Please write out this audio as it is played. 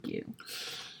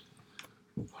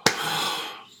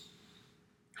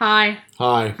Hi.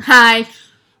 Hi. Hi.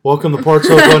 Welcome to Parts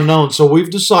of Unknown. So we've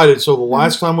decided, the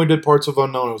last time we did Parts of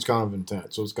Unknown, it was kind of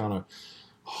intense. It was kind of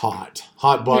hot.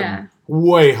 Hot button.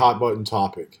 Way hot button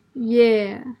topic.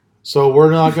 Yeah. So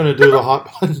we're not going to do the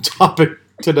hot button topic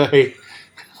today.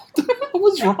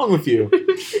 What's wrong with you?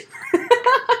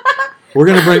 We're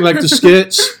going to bring back the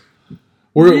skits.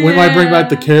 We might bring back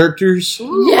the characters.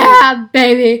 Ooh. Yeah,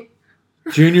 baby.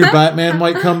 Junior Batman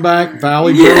might come back.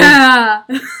 Valley Girl. Yeah.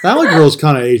 Valley Girl's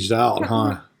kind of aged out,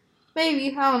 huh?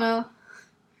 Maybe. I don't know.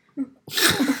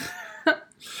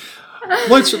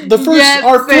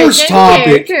 Our first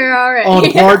topic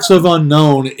on Parts of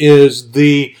Unknown is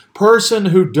the person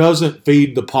who doesn't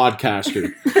feed the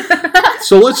podcaster.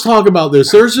 So let's talk about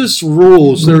this. There's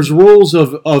rules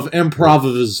of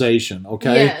improvisation,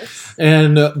 okay? Yes.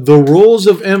 And the rules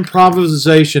of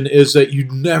improvisation is that you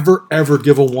never ever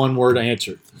give a one-word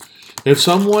answer.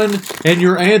 And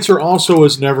your answer also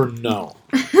is never no.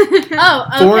 Oh,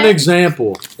 okay. For an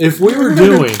example, if we were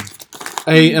doing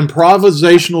a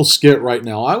improvisational skit right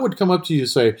now, I would come up to you and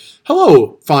say,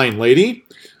 "Hello, fine lady.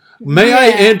 May I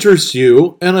interest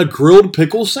you in a grilled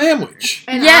pickle sandwich?"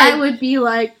 And I would be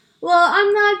like, "Well,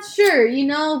 I'm not sure.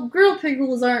 Grilled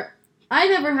pickles aren't... I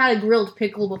never had a grilled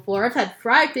pickle before. I've had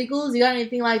fried pickles. You got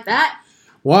anything like that?"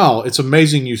 Wow, it's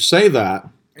amazing you say that,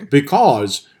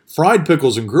 because fried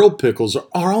pickles and grilled pickles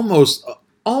are almost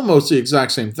the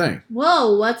exact same thing.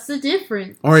 Whoa, what's the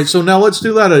difference? All right, so now let's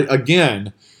do that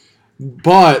again,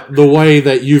 but the way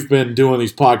that you've been doing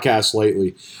these podcasts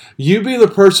lately. You be the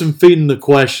person feeding the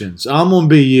questions. I'm going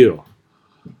to be you.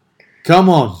 Come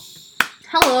on.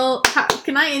 Hello.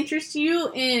 Can I interest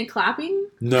you in clapping?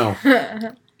 No.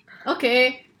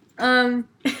 Okay.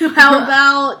 How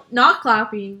about not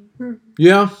clapping?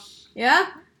 Yeah? Yeah?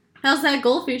 How's that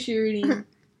goldfish you're eating?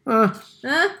 Huh?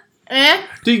 Eh?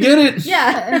 Do you get it?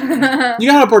 Yeah.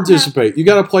 You got to participate. You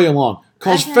got to play along.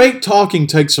 Because fake talking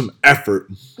takes some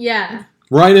effort. Yeah.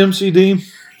 Right, MCD?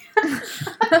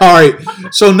 All right.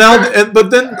 So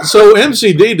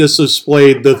MCD just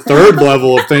displayed the third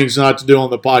level of things not to do on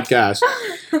the podcast.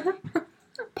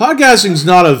 Podcasting's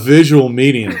not a visual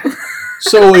medium.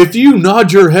 So if you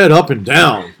nod your head up and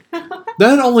down,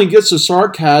 that only gets the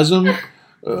sarcasm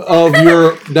of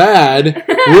your dad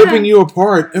ripping you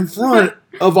apart in front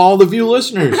of all of you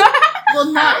listeners.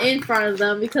 Well, not in front of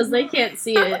them because they can't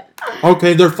see it.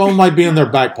 Okay, their phone might be in their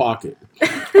back pocket.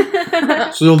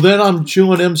 So then I'm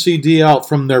chewing MCD out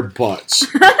from their butts.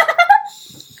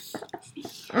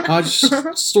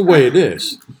 That's the way it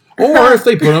is. Or if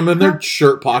they put them in their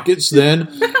shirt pockets,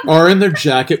 or in their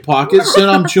jacket pockets, then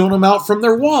I'm chewing them out from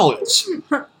their wallets.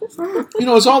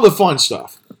 It's all the fun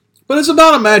stuff. But it's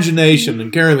about imagination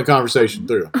and carrying the conversation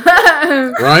through.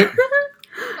 Right?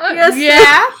 Yes.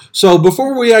 Yeah. So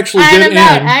before we actually get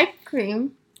ice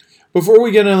cream. Before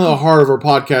we get into the heart of our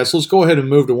podcast, let's go ahead and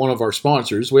move to one of our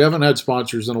sponsors. We haven't had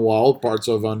sponsors in a while, Parts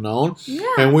of Unknown. Yeah.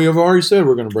 And we have already said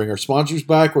we're going to bring our sponsors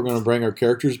back, we're going to bring our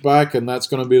characters back, and that's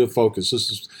going to be the focus. This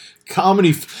is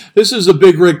comedy. This is a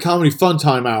Big Rick Comedy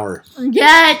Funtime Hour.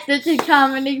 Yes, it's a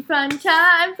comedy fun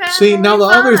time. See, now the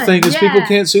other thing is people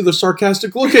can't see the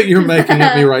sarcastic look at you're making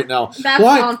at me right now. That's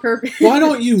on purpose. Why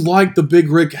don't you like the Big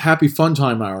Rick Happy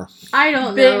Funtime Hour? I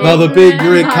don't know. No, the Big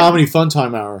Rick Comedy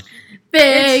Funtime Hour.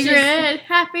 Big Rick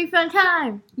Happy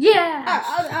Funtime.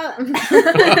 Yeah.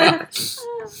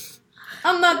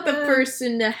 I'm not the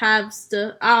person to have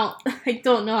stuff. I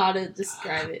don't know how to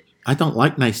describe it. I don't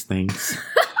like nice things.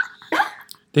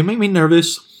 They make me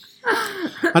nervous.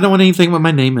 I don't want anything with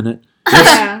my name in it.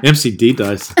 Yeah. MCD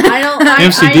does.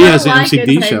 MCD has an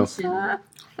MCD attention. show.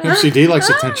 MCD likes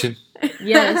attention.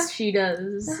 Yes, she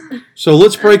does. So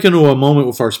let's break into a moment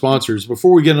with our sponsors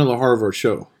before we get into the heart of our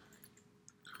show.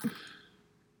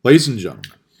 Ladies and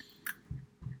gentlemen,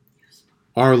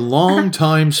 our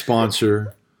longtime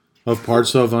sponsor of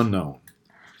Parts of Unknown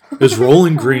is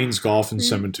Rolling Greens Golf and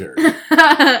Cemetery.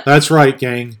 That's right,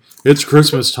 gang. It's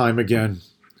Christmas time again.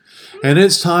 And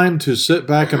it's time to sit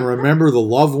back and remember the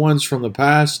loved ones from the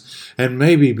past and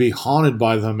maybe be haunted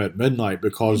by them at midnight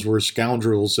because we're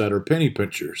scoundrels that are penny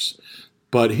pinchers.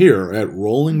 But here at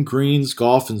Rolling Greens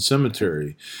Golf and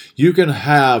Cemetery, you can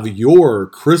have your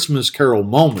Christmas Carol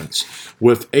moments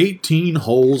with 18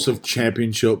 holes of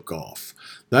championship golf.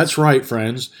 That's right,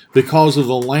 friends. Because of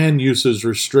the land usage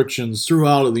restrictions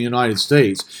throughout the United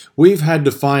States, we've had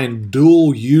to find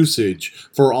dual usage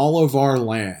for all of our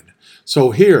land.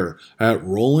 So here at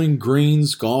Rolling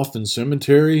Greens Golf and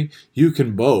Cemetery, you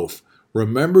can both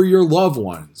remember your loved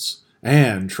ones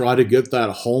and try to get that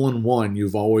hole-in-one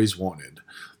you've always wanted.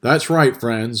 That's right,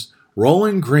 friends.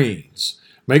 Rolling Greens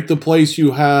Make the place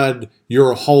you had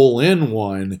your hole in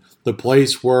one the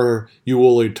place where you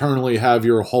will eternally have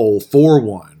your hole for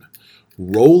one.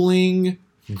 Rolling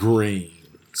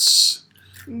Greens.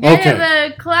 Give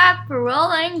a clap for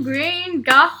Rolling Green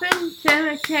Gotham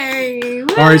Cemetery.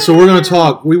 Woo! All right, so we're going to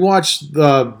talk. We watched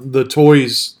the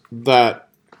toys that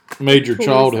made your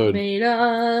childhood. Made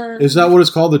us. Is that what it's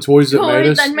called? The toys that made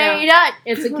us? That made us.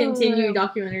 It's a continued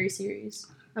documentary series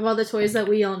about the toys that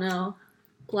we all know.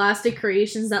 Plastic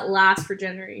creations that last for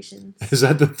generations. Is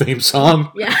that the theme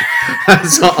song? Yeah.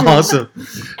 That's awesome.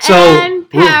 So, and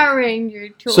Power Ranger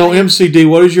toys. So MCD,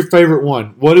 what is your favorite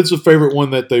one? What is the favorite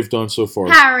one that they've done so far?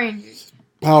 Power Rangers.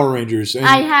 Power Rangers. And,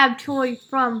 I have toys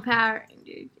from Power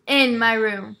Rangers in my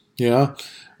room. Yeah.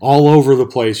 All over the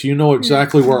place. You know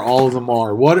exactly where all of them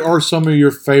are. What are some of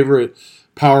your favorite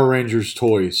Power Rangers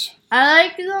toys? I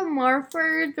like the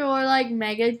Morphers or like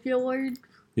Mega George.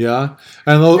 Yeah,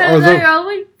 and They're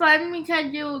always fun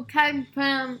because you kind of put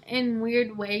them in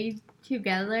weird ways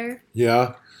together.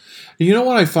 Yeah. You know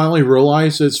what I finally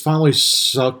realized? It's finally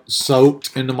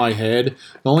soaked into my head.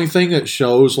 The only thing that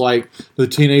shows like the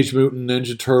Teenage Mutant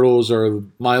Ninja Turtles or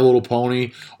My Little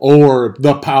Pony or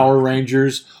the Power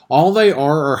Rangers, all they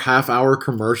are half-hour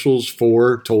commercials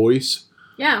for toys.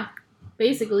 Yeah,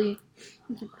 basically.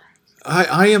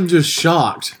 I am just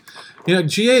shocked. You know,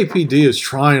 GAPD is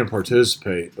trying to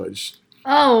participate, but...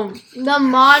 Oh, the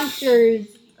monsters.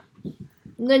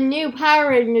 The new Power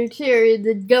Ranger series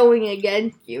is going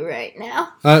against you right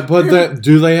now. But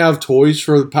do they have toys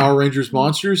for the Power Rangers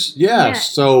monsters? Yes, Yeah.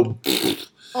 So...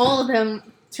 All of them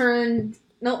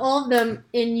all of them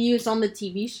in use on the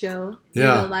TV show.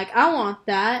 Yeah. You know, like, I want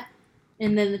that.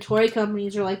 And then the toy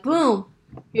companies are like, boom,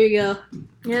 here you go.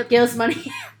 Yep, give us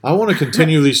money. I want to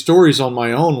continue these stories on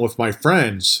my own with my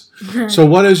friends. So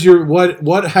what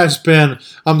has been,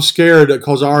 I'm scared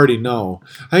because I already know.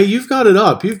 Hey, you've got it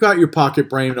up. You've got your pocket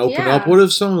brain open up. What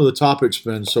have some of the topics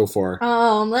been so far?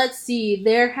 Let's see.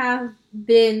 There have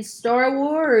been Star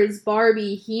Wars,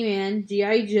 Barbie, He-Man,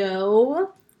 G.I.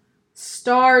 Joe,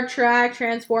 Star Trek,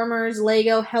 Transformers,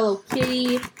 Lego, Hello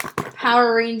Kitty,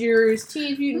 Power Rangers,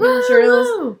 Teenage Mutant Ninja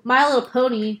Turtles, My Little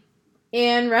Pony,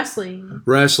 and wrestling.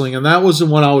 And that was the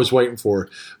one I was waiting for.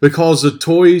 Because the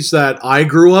toys that I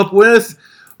grew up with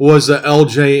was the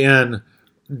LJN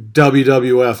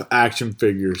WWF action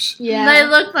figures. Yeah. They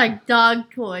look like dog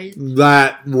toys.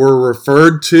 That were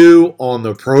referred to on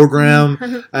the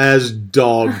program as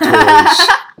dog toys.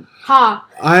 Ha!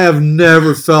 I have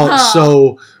never felt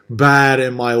so bad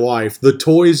in my life. The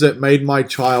toys that made my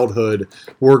childhood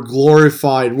were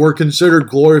considered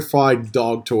glorified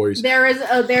dog toys. There is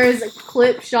a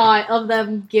clip shot of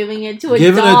them giving it to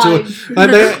a dog.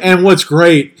 And what's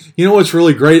great, you know what's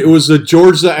really great? It was the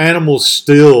George the Animal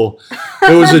Still.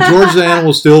 It was a George the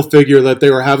Animal Still figure that they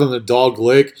were having the dog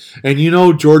lick. And you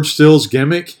know George Still's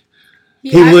gimmick?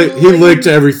 He licked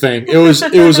everything. It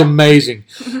was amazing.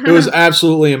 It was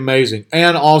absolutely amazing.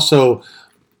 And also,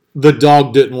 the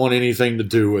dog didn't want anything to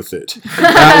do with it.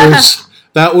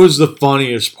 That was the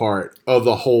funniest part of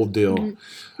the whole deal.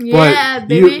 Yeah,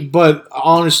 baby. But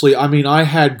honestly, I mean, I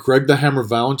had Greg the Hammer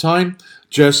Valentine,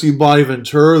 Jesse Body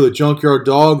Ventura, the Junkyard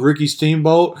Dog, Ricky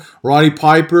Steamboat, Roddy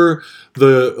Piper,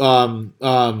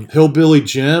 the Hillbilly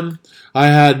Jim. I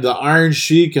had the Iron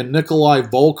Sheik and Nikolai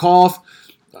Volkov.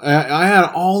 I had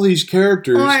all these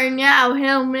characters. Or now,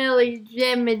 Hillbilly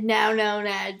Jim is now known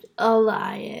as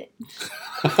Alliance.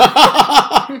 He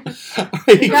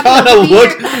kind of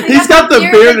looks. He's got the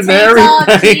beard and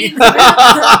everything.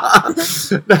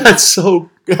 That's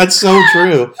so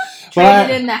true.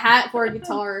 Traded in the hat for a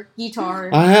guitar.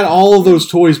 I had all of those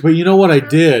toys, but you know what I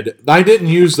did? I didn't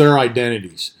use their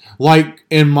identities. Like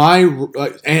in my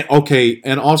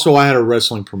and also I had a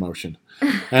wrestling promotion.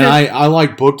 And I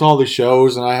like booked all the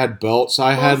shows and I had belts.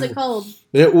 What was it called?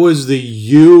 It was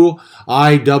the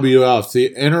UIWF,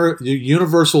 the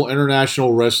Universal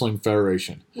International Wrestling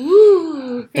Federation.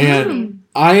 Ooh. And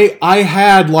I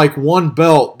had like one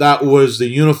belt that was the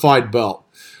unified belt.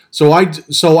 So I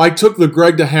took the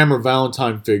Greg the Hammer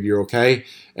Valentine figure, okay?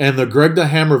 And the Greg the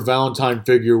Hammer Valentine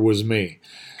figure was me.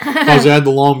 Because I had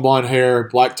the long blonde hair,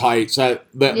 black tights. That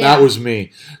was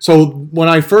me. So when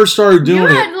I first started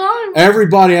doing it,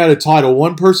 everybody had a title.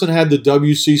 One person had the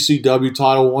WCCW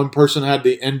title. One person had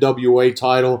the NWA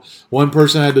title. One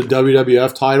person had the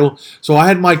WWF title. So I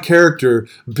had my character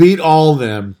beat all of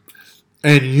them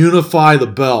and unify the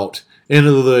belt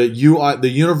into the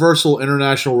Universal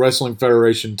International Wrestling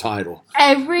Federation title.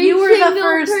 You were the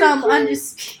first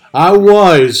undisputed. I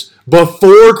was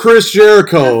before Chris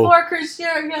Jericho.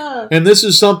 And this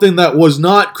is something that was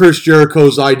not Chris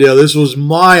Jericho's idea. This was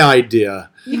my idea.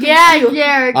 Yeah,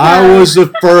 Jericho. I was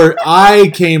the first.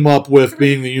 I came up with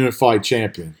being the unified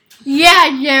champion.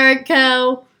 Yeah,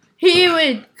 Jericho. He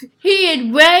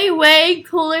is way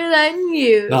cooler than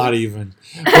you. Not even.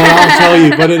 But I'll tell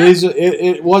you. But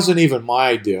it wasn't even my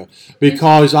idea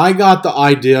because I got the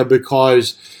idea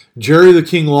because Jerry the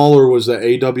King Lawler was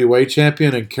the AWA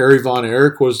champion and Kerry Von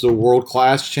Erich was the World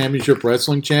Class Championship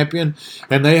Wrestling champion,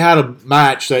 and they had a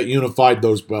match that unified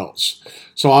those belts.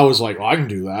 So I was like, well, I can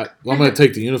do that. I'm going to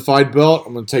take the unified belt.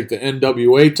 I'm going to take the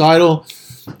NWA title.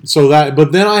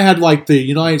 But then I had like the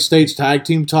United States Tag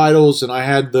Team titles, and I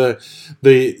had the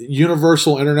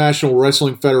Universal International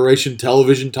Wrestling Federation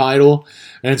television title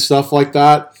and stuff like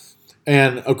that.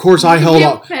 And of course, I held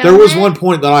up. There was one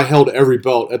point that I held every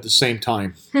belt at the same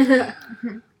time.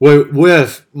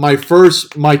 With my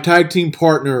tag team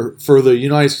partner for the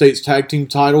United States Tag Team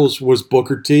titles was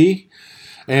Booker T,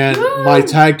 and my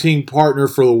tag team partner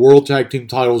for the World Tag Team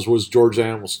titles was George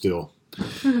Animal Steel.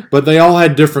 But they all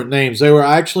had different names. They were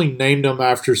actually named them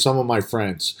after some of my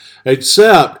friends,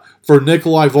 except for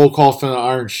Nikolai Volkov and the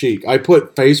Iron Sheik. I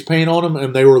put face paint on them,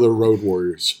 and they were the Road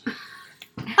Warriors.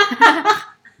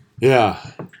 Yeah.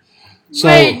 So,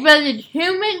 wait, was it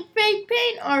human face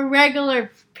paint or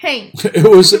regular paint? It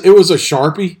was a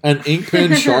Sharpie, an ink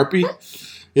pen Sharpie.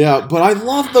 Yeah, but I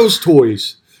love those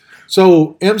toys.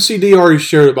 So MCD already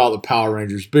shared about the Power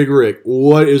Rangers. Big Rick,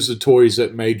 what is the toys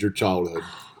that made your childhood?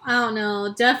 I don't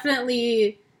know.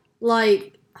 Definitely,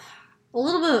 like, a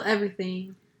little bit of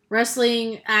everything.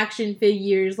 Wrestling action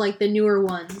figures, like the newer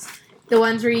ones. The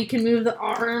ones where you can move the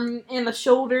arm and the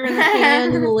shoulder and the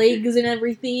hand and the legs and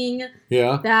everything.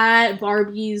 Yeah. That,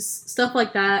 Barbies, stuff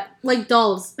like that. Like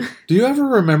dolls. Do you ever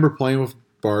remember playing with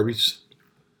Barbies?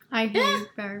 I hate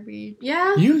Barbie.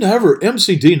 Yeah.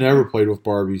 MCD never played with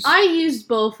Barbies. I used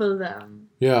both of them.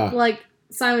 Yeah. Like,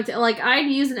 like, I'd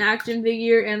use an action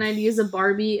figure and I'd use a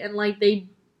Barbie and, like, they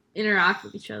interact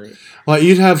with each other. Like,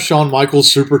 you'd have Shawn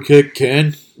Michaels super kick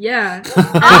Ken. Yeah.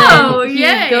 Oh,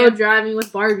 yeah. Go driving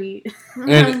with Barbie.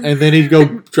 and then he'd go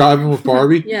driving with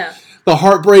Barbie. Yeah. The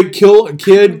Heartbreak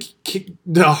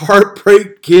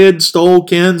Kid stole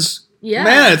Ken's. Yeah.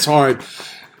 Man, it's hard.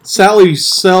 Sally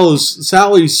sells.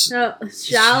 Sally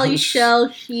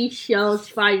Shell, she shells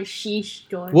fire, she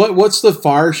store. What's the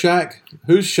fire shack?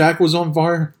 Whose shack was on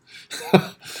fire?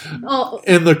 Oh.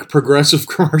 In the Progressive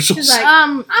commercials. She's like,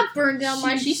 I burned down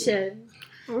my she said.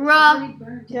 Raleigh.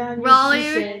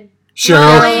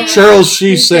 Cheryl,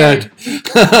 she said.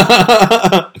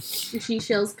 She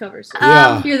shells covers.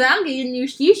 Yeah. Here, I'm getting new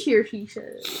she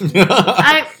said. Isn't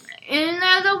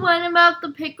that the one about the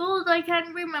pickles? I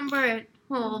can't remember it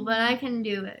well, but I can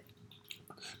do it.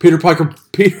 Peter Parker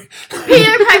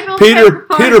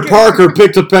Parker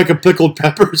picked a peck of pickled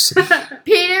peppers.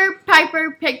 Peter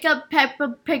Piper picked up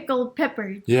pickled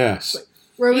peppers. Yes.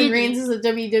 Roman Reigns is a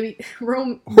WWE.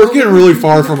 We're getting really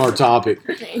far from our topic.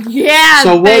 Yeah.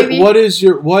 So baby. what is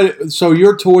your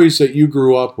toys that you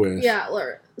grew up with? Yeah,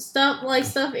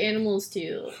 stuffed animals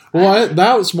too. Well,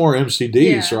 that was more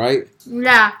MCDs, Yeah. right?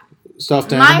 Yeah.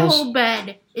 Stuffed My animals. whole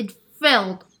bed is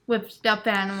filled with stuffed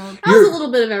animals. That was a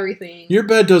little bit of everything. Your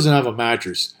bed doesn't have a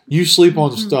mattress. You sleep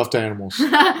on stuffed animals. No,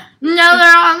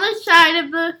 they're on the side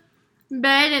of the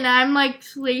bed, and I'm like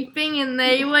sleeping, and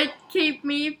they would keep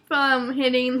me from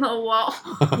hitting the wall.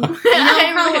 You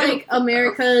know how like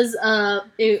America's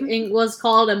it was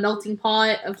called a melting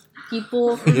pot of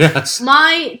people? Yes.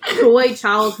 My toy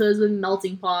childhood was a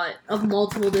melting pot of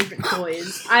multiple different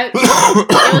toys. It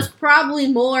was probably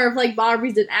more of like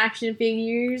Barbies and action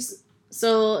figures,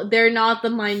 so they're not the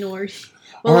minority.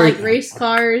 But Right. like race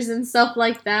cars and stuff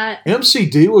like that.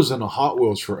 MCD was in the Hot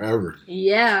Wheels forever.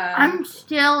 Yeah. I'm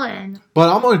still in.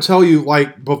 But I'm going to tell you,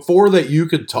 like, before that you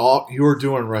could talk, you were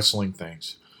doing wrestling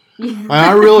things. And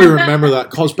I really remember that.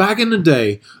 Because back in the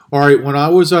day, all right, when I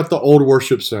was at the old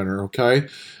worship center, okay,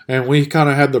 and we kind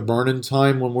of had the burning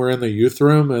time when we're in the youth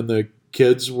room and the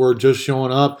kids were just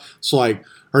showing up, it's like,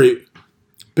 all right,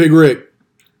 Big Rick,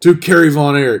 do Kerry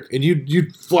Von Erich. And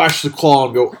you'd flash the claw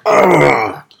and go,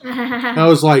 ugh. I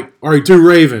was like, all right, do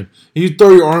Raven. And you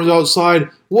throw your arms outside.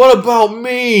 What about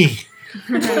me?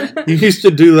 You used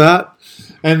to do that.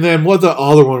 And then what the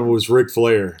other one was Ric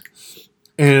Flair.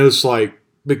 And it was like,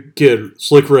 big kid,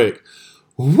 Slick Rick.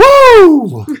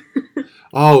 Woo!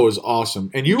 Oh, it was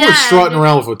awesome. And you were strutting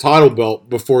around with a title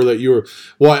belt before that.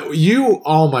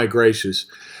 Oh my gracious.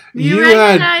 You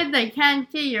recognize they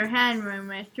can't see your hand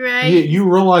movements, right?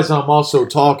 You realize I'm also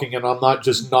talking and I'm not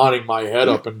just nodding my head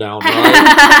up and down,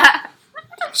 right?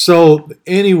 So,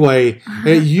 anyway,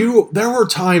 there were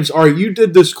times, all right, you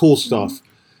did this cool stuff.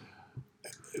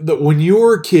 That when you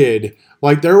were a kid,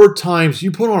 like there were times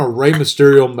you put on a Rey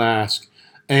Mysterio mask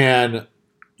and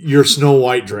your Snow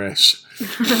White dress.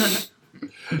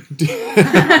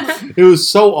 It was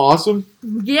so awesome.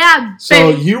 Yeah. So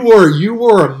you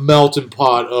were a melting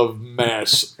pot of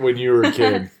mess when you were a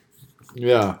kid.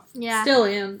 Yeah. Yeah. Still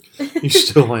am. You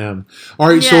still am. All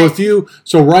right. Yes.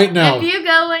 So right now, If you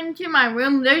go into my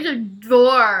room, there's a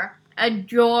drawer of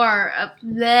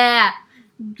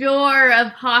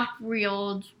Hot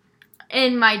Wheels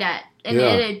in my desk, and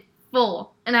Yeah. it is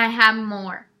full, and I have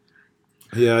more.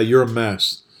 yeah, you're a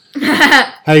mess.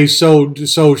 Hey, so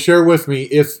share with me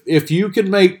if you could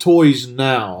make toys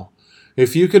now,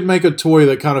 if you could make a toy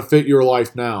that kind of fit your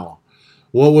life now,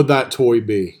 what would that toy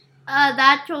be?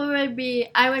 That toy would be,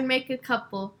 I would make a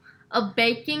couple. A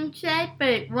baking set, but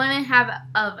it wouldn't have an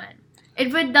oven.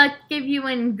 It would not give you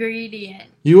ingredients.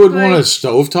 You would want a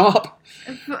stovetop?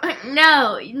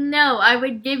 No, I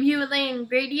would give you the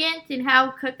ingredients and how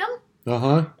to cook them.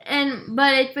 Uh-huh.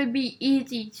 But it would be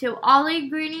easy. So all the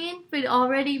ingredients would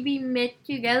already be mixed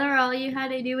together. All you had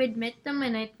to do is mix them,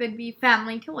 and it would be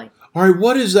family toy. All right,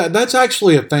 what is that? That's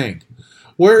actually a thing.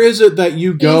 Where is it that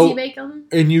you go Easy bake oven?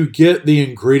 and you get the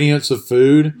ingredients of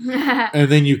food and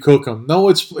then you cook them? No,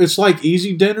 it's like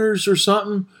Easy Dinners or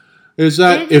something. Is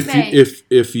that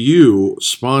if you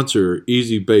sponsor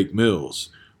Easy Bake Meals,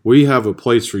 we have a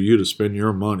place for you to spend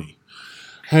your money.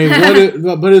 Hey,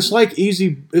 but it's like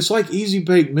Easy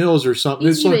Bake Meals or something.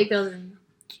 Easy it's like, bake oven.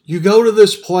 you go to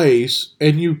this place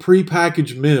and you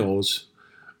prepackage meals.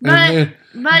 But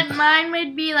mine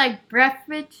would be like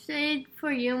breakfast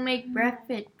for you. Make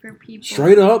breakfast for people.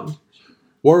 Straight up.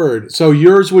 Word. So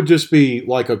yours would just be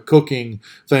like a cooking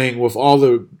thing with all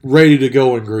the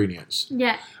ready-to-go ingredients.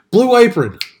 Yeah. Blue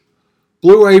Apron.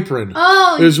 Blue Apron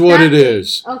is what it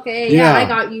is. Okay, yeah, I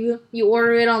got you. You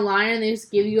order it online and they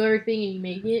just give you everything and you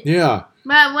make it. Yeah.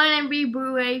 But it wouldn't be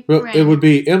Blue Apron. It would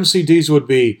be, MCDs would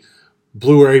be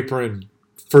Blue Apron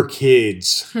for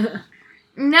kids.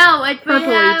 No, it would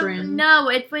Purple have, Apron. no,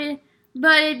 it would,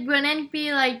 but it wouldn't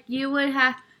be like you would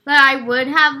have, but I would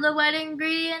have the wet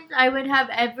ingredients. I would have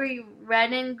every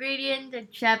red ingredient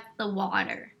except the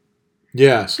water.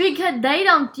 Yes. Because they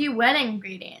don't do wet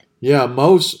ingredients. Yeah,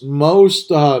 most homes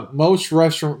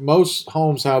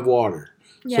have water.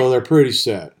 Yeah. So they're pretty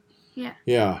set. Yeah.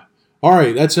 Yeah. All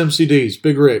right, that's MCDs.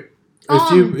 Big Rick.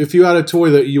 If you had a toy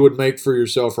that you would make for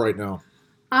yourself right now.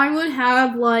 I would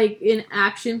have like an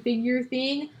action figure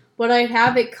thing, but I'd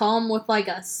have it come with like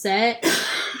a set.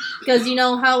 Because you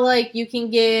know how like you can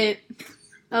get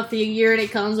a figure and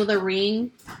it comes with a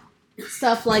ring?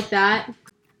 Stuff like that.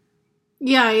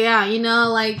 Yeah, you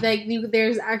know,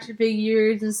 there's action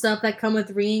figures and stuff that come with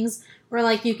rings where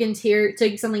like you can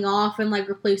take something off and like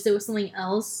replace it with something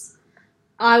else.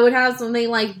 I would have something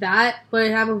like that, but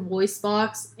I'd have a voice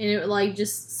box and it would like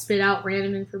just spit out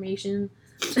random information.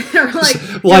 Or like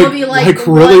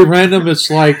really random. It's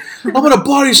like, I'm gonna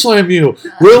body slam you.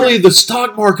 Really, the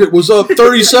stock market was up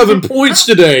 37 points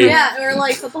today. Yeah, or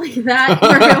like something like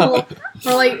that.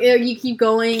 Or like you keep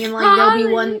going and like there'll be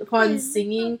one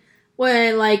singing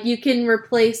when like you can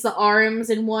replace the arms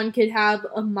and one could have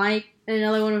a mic and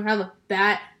another one would have a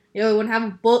bat. The other one would have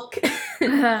a book.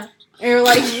 Or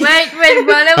like wait,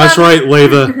 that's right,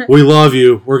 Leva. We love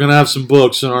you. We're gonna have some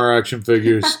books in our action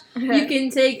figures. you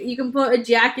can put a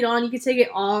jacket on. You can take it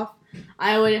off.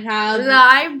 I would have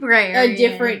library a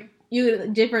different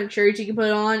shirt you can put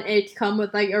on. It come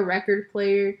with like a record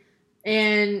player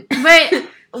and wait.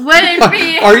 Would it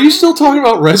be? Are you still talking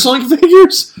about wrestling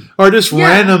figures, or just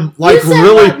random, like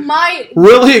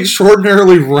really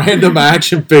extraordinarily random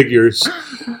action figures?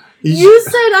 You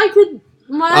said I could.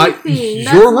 Thing.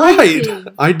 You're right. Thing.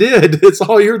 I did. It's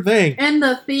all your thing. And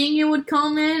the thing it would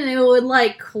come in, and it would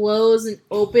like close and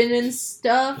open and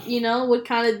stuff. You know, would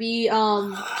kind of be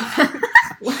What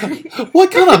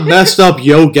kind of messed up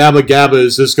Yo Gabba Gabba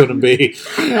is this going to be?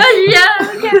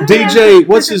 DJ,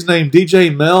 what's his name?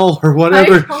 DJ Mel or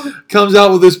whatever comes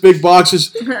out with this big box.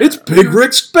 It's Big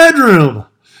Rick's bedroom.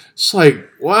 It's like,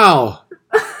 wow.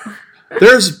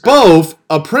 There's both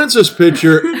a princess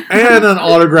picture and an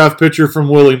autographed picture from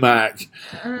Willie Mack.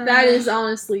 That is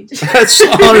honestly true. That's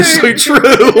honestly true.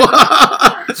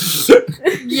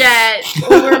 Yes.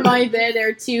 Over my bed, there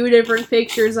are two different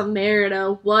pictures of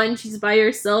Merida. One, she's by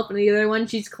herself, and the other one,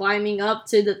 she's climbing up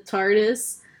to the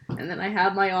TARDIS. And then I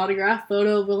have my autographed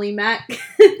photo of Willie Mack.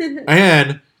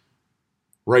 And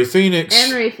Ray Phoenix.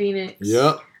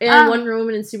 Yep. And Wonder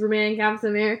Woman and Superman, Captain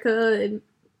America, and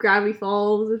Gravity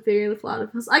Falls and Fairy the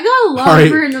Platypus. I got a lot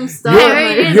of random stuff.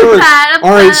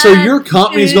 All right, so your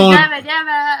company's going.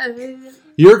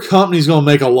 your company's going to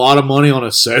make a lot of money on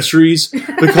accessories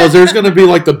because there's going to be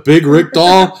like the Big Rick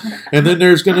doll, and then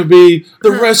there's going to be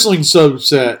the wrestling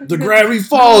subset, the Gravity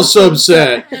Falls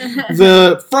subset,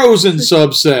 the Frozen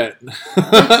subset,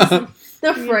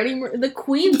 the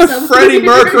Queen the Freddie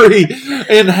Mercury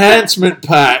enhancement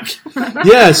pack.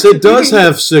 Yes, it does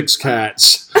have 6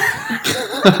 cats.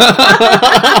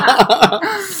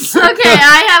 Okay,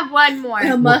 I have one more.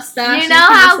 A mustache. You know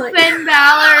how Finn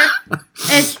Balor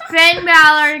is Finn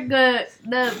Balor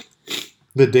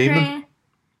the demon?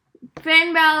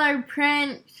 Finn Balor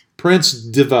Prince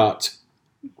Devout.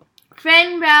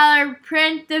 Finn Balor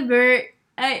Prince Divert.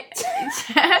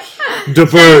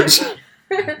 Divert.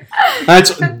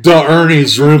 That's the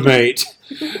Ernie's roommate.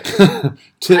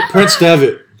 Prince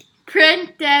Devitt.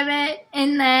 Prince Devitt,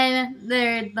 and then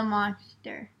there's the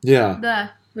monster. Yeah.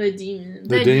 The demon.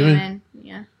 The demon?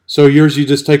 Yeah. So yours, you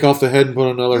just take off the head and put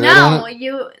another head on it?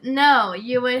 You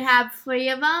would have 3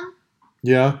 of them.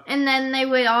 Yeah. And then they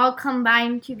would all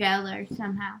combine together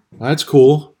somehow. That's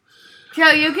cool. So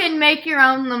you can make your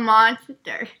own the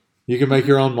monster. You can make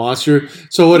your own monster.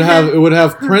 So it would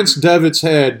have Prince Devitt's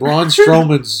head, Braun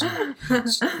Strowman's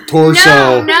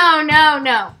torso.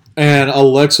 No. And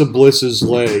Alexa Bliss's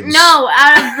legs. No,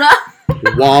 out of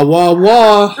the... Wah, wah,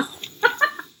 wah.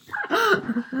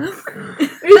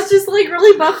 It's just like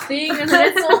really buff thing, and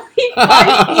then it's only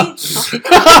 5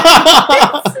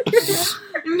 feet.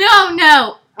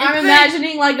 No. I'm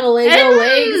imagining like a Lego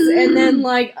legs, and then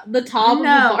like the top of the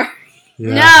bar.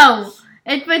 Yeah. No.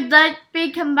 It would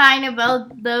be combined of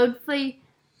both those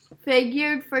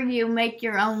figured for you make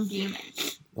your own demon.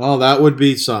 Oh, that would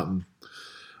be something.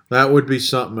 That would be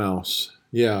something else.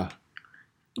 Yeah.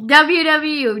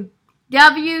 WWE,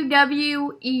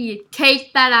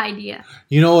 take that idea.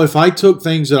 You know, if I took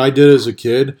things that I did as a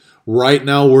kid, right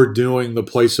now we're doing the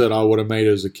playset I would have made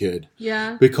as a kid.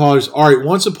 Yeah. Because, all right,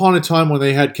 once upon a time when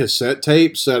they had cassette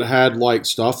tapes that had, like,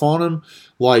 stuff on them,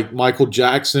 like Michael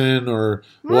Jackson or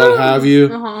what have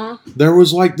you, there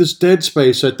was, like, this dead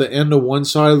space at the end of one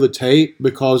side of the tape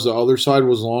because the other side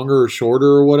was longer or shorter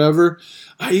or whatever.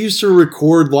 I used to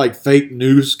record, like, fake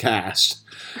newscasts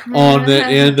on the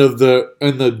end of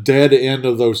the dead end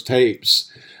of those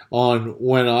tapes on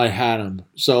when I had them.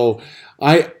 So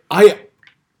I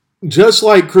just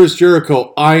like Chris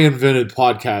Jericho, I invented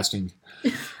podcasting,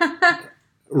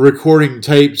 recording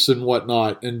tapes and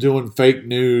whatnot, and doing fake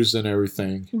news and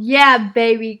everything. Yeah,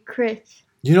 baby, Chris.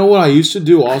 You know what I used to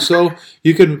do also?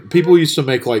 People used to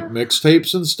make like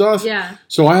mixtapes and stuff. Yeah.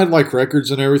 So I had like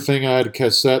records and everything. I had a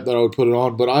cassette that I would put it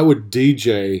on, but I would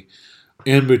DJ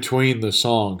in between the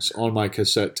songs on my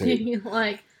cassette tape.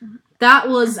 Like, that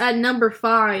was at number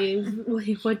 5.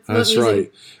 What That's music?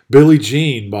 right. Billie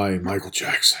Jean by Michael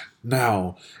Jackson.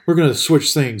 Now, we're going to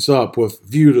switch things up with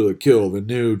View to the Kill, the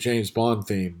new James Bond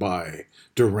theme by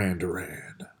Duran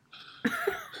Duran.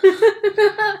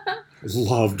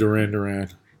 Love Duran Duran.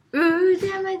 Ooh,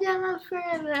 damn,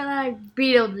 forever, like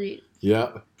Beetlejuice.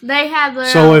 Yeah. They have their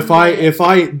So own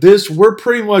we're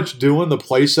pretty much doing the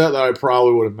playset that I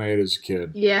probably would have made as a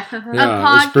kid. Yeah.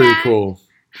 Yeah, it's pretty cool.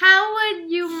 How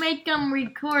would you make them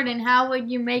record, and how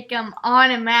would you make them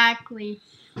automatically?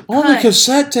 On the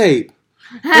cassette tape.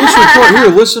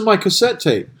 Listen to my cassette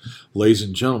tape. Ladies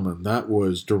and gentlemen, that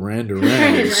was Duran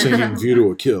Duran singing View to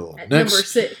a Kill. At Next, number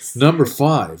 6. Number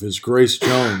 5 is Grace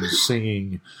Jones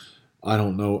singing, I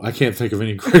don't know, I can't think of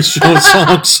any Grace Jones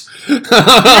songs.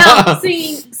 No,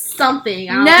 singing something.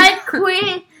 Ned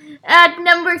Queen at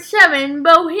number 7,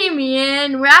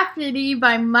 Bohemian Rhapsody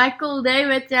by Michael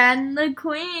Davis and the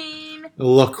Queen.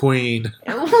 La Queen.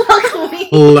 Luckily.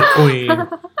 La Queen.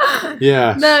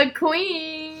 Yeah. The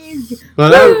Queen.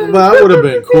 But that would have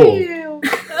been cool.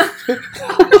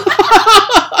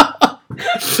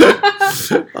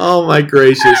 Oh my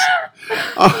gracious.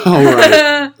 All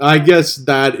right. I guess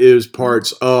that is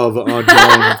parts of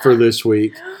Unknown for this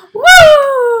week. Woo!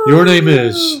 Your name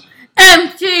is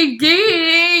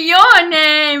MTD. Your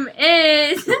name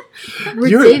is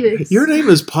Rick Davis. Your name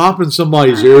is popping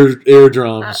somebody's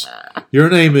eardrums. Your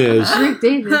name is Rick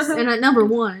Davis. And at number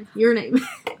 1, your name.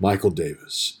 Michael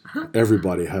Davis.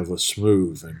 Everybody have a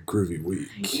smooth and groovy week.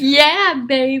 Yeah,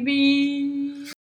 baby.